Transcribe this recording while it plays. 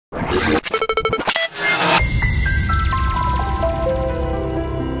Hey,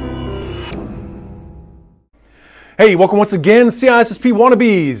 welcome once again, CISSP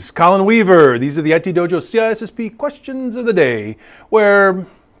wannabes. Colin Weaver. These are the IT Dojo CISSP questions of the day, where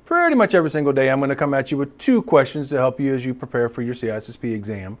pretty much every single day I'm going to come at you with 2 questions to help you as you prepare for your CISSP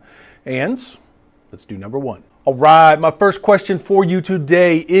exam. And let's do number 1. All right, my first question for you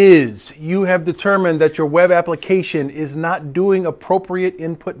today is, you have determined that your web application is not doing appropriate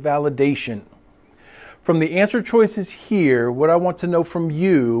input validation. From the answer choices here, what I want to know from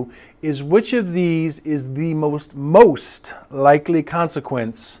you is which of these is the most likely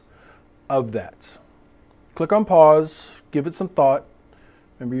consequence of that. Click on pause, give it some thought.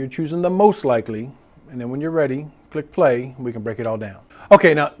 Remember, you're choosing the most likely, and then when you're ready, click play, and we can break it all down.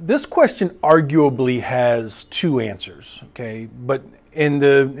 Okay, now this question arguably has 2 answers, okay? But in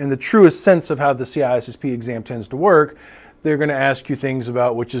the truest sense of how the CISSP exam tends to work, they're going to ask you things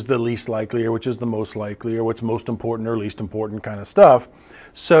about which is the least likely or which is the most likely or what's most important or least important kind of stuff.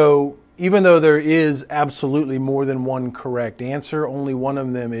 So even though there is absolutely more than one correct answer, only one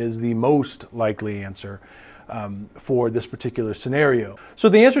of them is the most likely answer for this particular scenario. So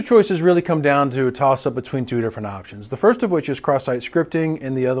the answer choices really come down to a toss-up between 2 different options. The first of which is cross-site scripting,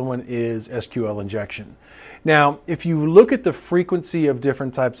 and the other one is SQL injection. Now, if you look at the frequency of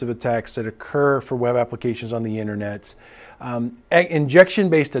different types of attacks that occur for web applications on the internet,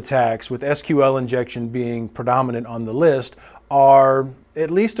 injection-based attacks, with SQL injection being predominant on the list, are,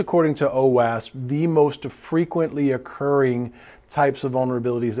 at least according to OWASP, the most frequently occurring types of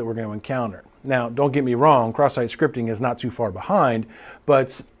vulnerabilities that we're going to encounter. Now, don't get me wrong, cross-site scripting is not too far behind,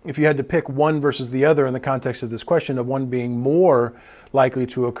 but if you had to pick one versus the other in the context of this question, of one being more likely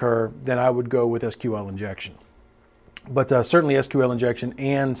to occur, then I would go with SQL injection. But certainly SQL injection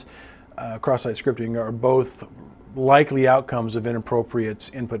and cross-site scripting are both likely outcomes of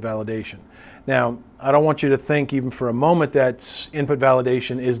inappropriate input validation. Now, I don't want you to think even for a moment that input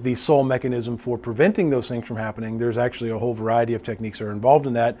validation is the sole mechanism for preventing those things from happening. There's actually a whole variety of techniques that are involved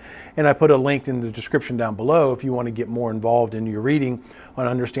in that, and I put a link in the description down below if you want to get more involved in your reading on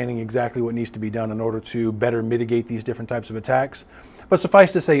understanding exactly what needs to be done in order to better mitigate these different types of attacks. But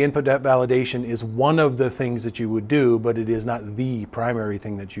suffice to say, input validation is one of the things that you would do, but it is not the primary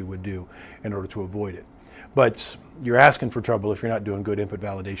thing that you would do in order to avoid it. But you're asking for trouble if you're not doing good input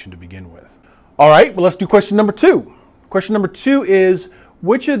validation to begin with. All right, well, let's do question number 2. Question number 2 is,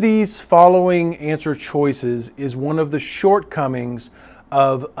 which of these following answer choices is one of the shortcomings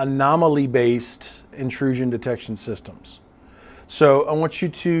of anomaly-based intrusion detection systems? So I want you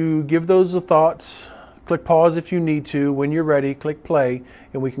to give those a thought. Click pause if you need to. When you're ready, click play,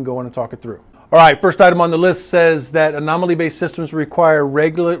 and we can go on and talk it through. All right, first item on the list says that anomaly-based systems require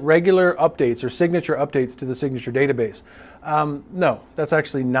regular updates or signature updates to the signature database. No, that's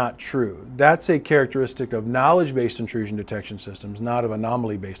actually not true. That's a characteristic of knowledge-based intrusion detection systems, not of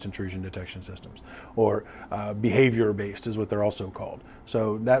anomaly-based intrusion detection systems, or behavior-based is what they're also called.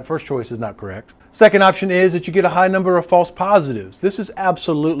 So that first choice is not correct. Second option is that you get a high number of false positives. This is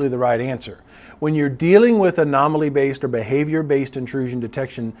absolutely the right answer. When you're dealing with anomaly-based or behavior-based intrusion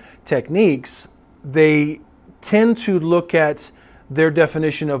detection techniques, they tend to look at their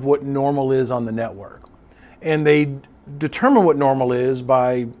definition of what normal is on the network. And they determine what normal is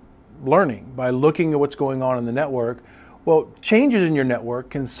by learning, by looking at what's going on in the network. Well, changes in your network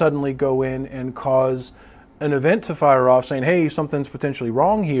can suddenly go in and cause an event to fire off saying, hey, something's potentially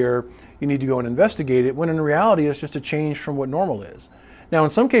wrong here, you need to go and investigate it, when in reality it's just a change from what normal is. Now, in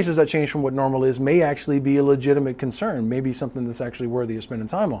some cases, that change from what normal is may actually be a legitimate concern, maybe something that's actually worthy of spending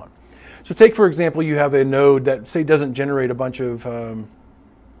time on. So take, for example, you have a node that, say, doesn't generate a bunch of,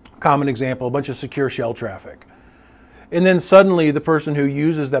 common example, a bunch of secure shell traffic. And then suddenly the person who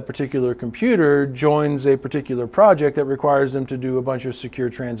uses that particular computer joins a particular project that requires them to do a bunch of secure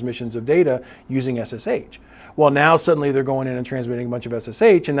transmissions of data using SSH. Well, now suddenly they're going in and transmitting a bunch of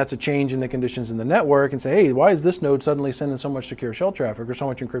SSH, and that's a change in the conditions in the network, and say, hey, why is this node suddenly sending so much secure shell traffic or so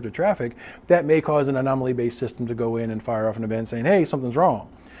much encrypted traffic? That may cause an anomaly-based system to go in and fire off an event saying, hey, something's wrong.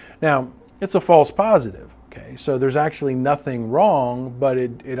 Now, it's a false positive, okay? So there's actually nothing wrong, but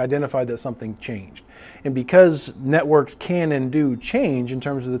it identified that something changed. And because networks can and do change in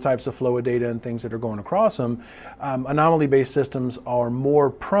terms of the types of flow of data and things that are going across them, anomaly-based systems are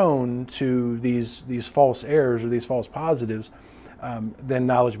more prone to these false errors or these false positives than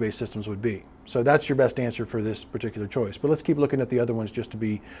knowledge-based systems would be. So that's your best answer for this particular choice. But let's keep looking at the other ones just to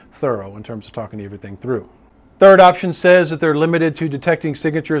be thorough in terms of talking everything through. Third option says that they're limited to detecting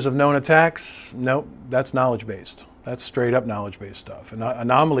signatures of known attacks. Nope, that's knowledge-based. That's straight up knowledge-based stuff. And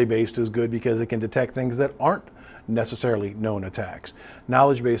anomaly-based is good because it can detect things that aren't necessarily known attacks.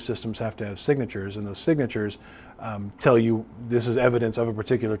 Knowledge-based systems have to have signatures, and those signatures tell you this is evidence of a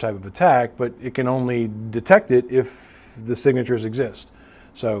particular type of attack, but it can only detect it if the signatures exist.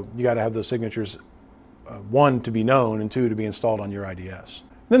 So you got to have those signatures, one, to be known, and two, to be installed on your IDS.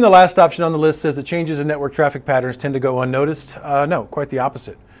 Then the last option on the list says that changes in network traffic patterns tend to go unnoticed. No, quite the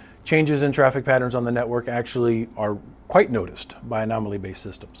opposite. Changes in traffic patterns on the network actually are quite noticed by anomaly-based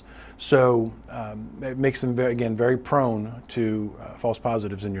systems. So it makes them, again, very prone to false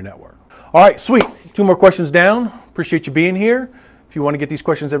positives in your network. All right, sweet. 2 more questions down. Appreciate you being here. If you want to get these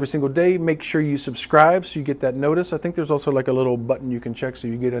questions every single day, make sure you subscribe so you get that notice. I think there's also like a little button you can check so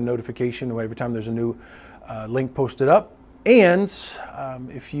you get a notification every time there's a new link posted up. And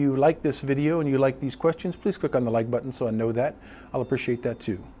if you like this video and you like these questions, please click on the like button so I know that. I'll appreciate that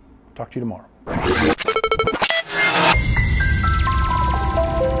too. Talk to you tomorrow.